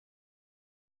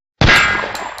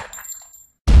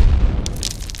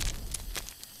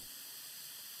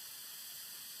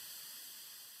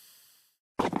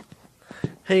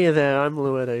Hey there, I'm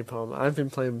Lured Aipom. I've been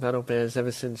playing Battle Bears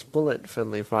ever since Bullet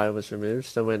Friendly Fire was removed,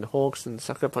 so when Hawks and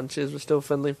Sucker Punches were still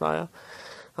Friendly Fire.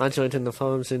 I joined in the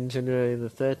forums in January the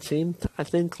 13th, I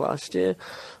think, last year,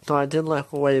 though I did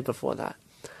like way before that.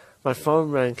 My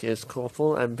forum rank is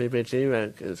Corporal and BBG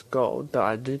rank is Gold, though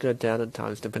I do go down at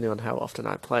times depending on how often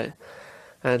I play.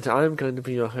 And I am going to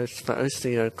be your host for OC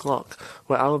O'Clock,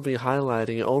 where I will be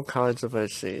highlighting all kinds of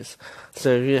OCs.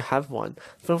 So if you have one,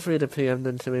 feel free to PM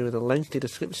them to me with a lengthy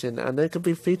description, and they could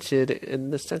be featured in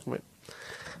this segment.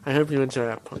 I hope you enjoy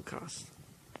our podcast.